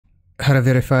how to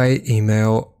verify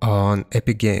email on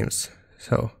Epic Games.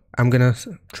 So I'm gonna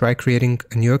try creating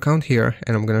a new account here,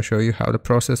 and I'm gonna show you how the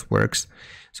process works.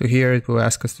 So here it will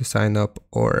ask us to sign up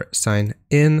or sign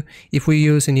in. If we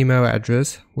use an email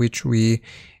address, which we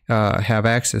have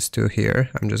access to here,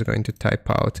 I'm just going to type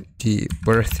out the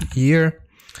birth year,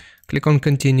 click on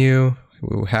continue.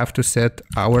 We will have to set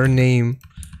our name,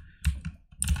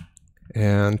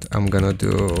 and I'm gonna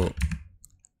do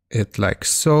it like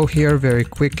so here very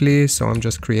quickly. So I'm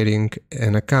just creating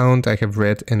an account. I have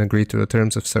read and agreed to the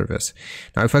terms of service.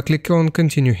 Now if I click on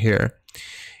continue here,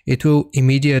 it will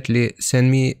immediately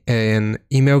send me an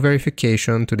email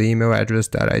verification to the email address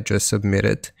that I just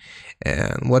submitted.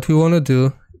 And what we want to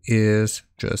do is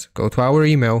just go to our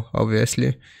email,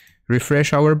 obviously,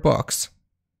 refresh our box,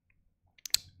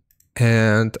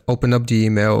 and open up the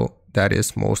email that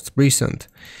is most recent.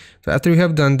 So after we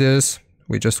have done this,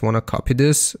 we just want to copy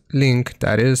this link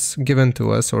that is given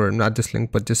to us, or not this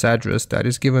link, but this address that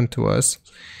is given to us.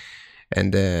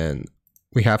 And then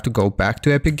we have to go back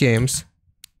to Epic Games,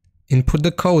 input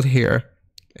the code here,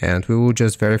 and we will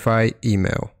just verify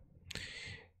email.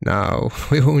 Now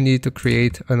we will need to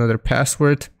create another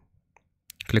password.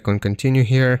 Click on continue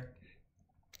here.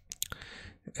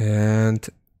 And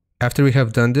after we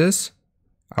have done this,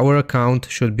 our account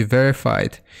should be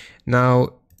verified. Now,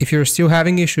 if you're still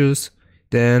having issues,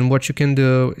 then what you can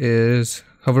do is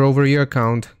hover over your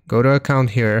account, go to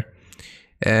account here,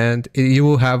 and you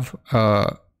will have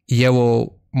a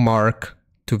yellow mark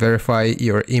to verify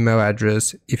your email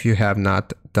address if you have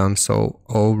not done so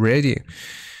already.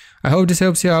 I hope this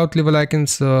helps you out. Leave a like and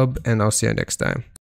sub, and I'll see you next time.